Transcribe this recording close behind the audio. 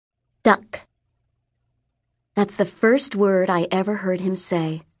Duck. That's the first word I ever heard him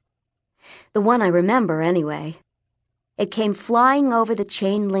say. The one I remember, anyway. It came flying over the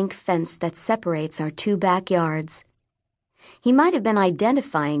chain-link fence that separates our two backyards. He might have been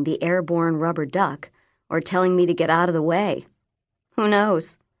identifying the airborne rubber duck or telling me to get out of the way. Who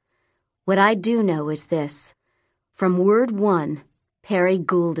knows? What I do know is this. From word one, Perry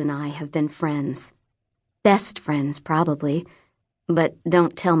Gould and I have been friends. Best friends, probably. But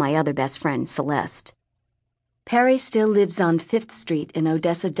don't tell my other best friend, Celeste. Perry still lives on 5th Street in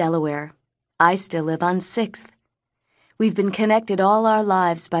Odessa, Delaware. I still live on 6th. We've been connected all our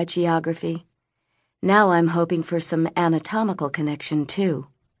lives by geography. Now I'm hoping for some anatomical connection, too.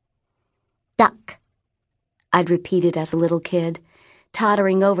 Duck. I'd repeated as a little kid,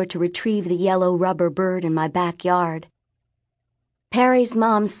 tottering over to retrieve the yellow rubber bird in my backyard. Perry's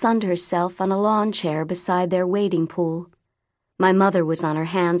mom sunned herself on a lawn chair beside their wading pool. My mother was on her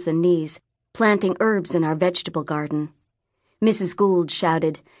hands and knees, planting herbs in our vegetable garden. Mrs. Gould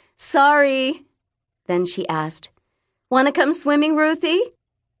shouted, "Sorry!" Then she asked, "Want to come swimming, Ruthie?"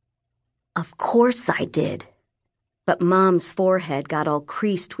 Of course I did. But Mom's forehead got all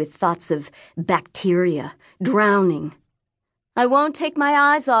creased with thoughts of bacteria, drowning. "I won't take my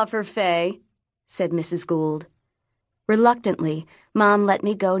eyes off her, Fay," said Mrs. Gould. Reluctantly, Mom let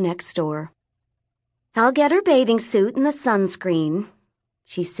me go next door. "I'll get her bathing suit and the sunscreen,"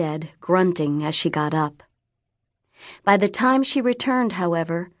 she said, grunting as she got up. By the time she returned,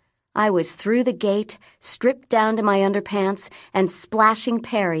 however, I was through the gate, stripped down to my underpants, and splashing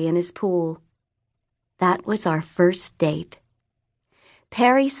Perry in his pool. That was our first date.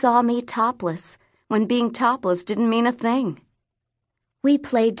 Perry saw me topless, when being topless didn't mean a thing. We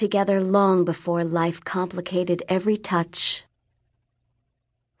played together long before life complicated every touch.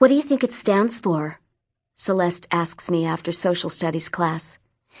 "What do you think it stands for?" Celeste asks me after social studies class.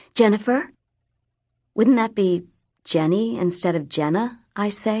 "Jennifer?" "Wouldn't that be Jenny instead of Jenna?" I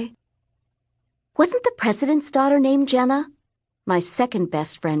say. "Wasn't the president's daughter named Jenna?" My second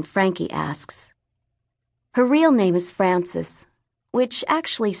best friend Frankie asks. Her real name is Frances, which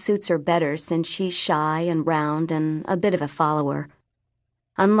actually suits her better since she's shy and round and a bit of a follower.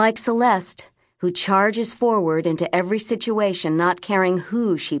 Unlike Celeste, who charges forward into every situation not caring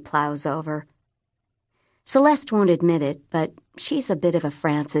who she plows over. Celeste won't admit it, but she's a bit of a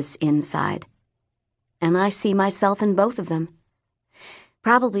Frances inside. And I see myself in both of them.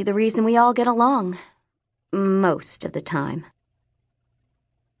 Probably the reason we all get along. Most of the time.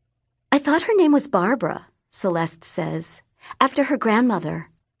 "I thought her name was Barbara," Celeste says, "after her grandmother."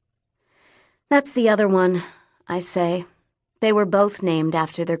 "That's the other one," I say. They were both named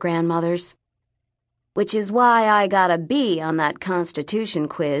after their grandmothers. Which is why I got a B on that Constitution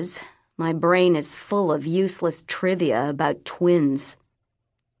quiz. My brain is full of useless trivia about twins.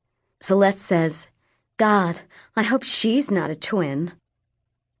 Celeste says, "God, I hope she's not a twin."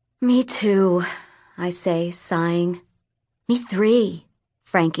 "Me too," I say, sighing. "Me 3,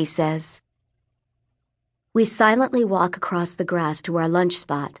 Frankie says. We silently walk across the grass to our lunch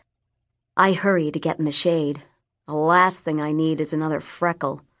spot. I hurry to get in the shade. The last thing I need is another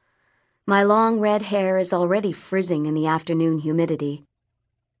freckle. My long red hair is already frizzing in the afternoon humidity.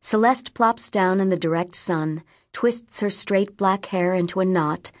 Celeste plops down in the direct sun, twists her straight black hair into a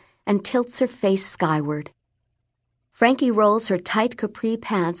knot, and tilts her face skyward. Frankie rolls her tight capri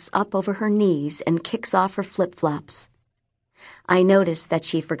pants up over her knees and kicks off her flip-flops. I notice that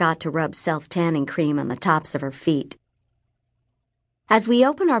she forgot to rub self-tanning cream on the tops of her feet. As we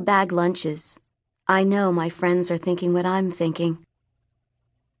open our bag lunches, I know my friends are thinking what I'm thinking.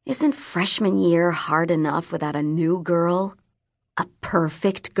 Isn't freshman year hard enough without a new girl? A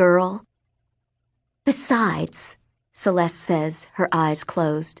perfect girl? Besides, Celeste says, her eyes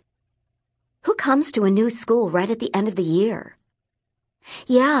closed, who comes to a new school right at the end of the year?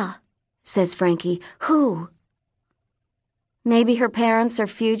 Yeah, says Frankie, who? Maybe her parents are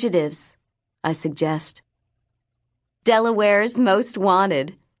fugitives, I suggest. Delaware's most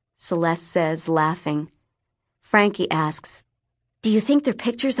wanted, Celeste says, laughing. Frankie asks, "Do you think their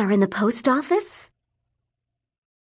pictures are in the post office?"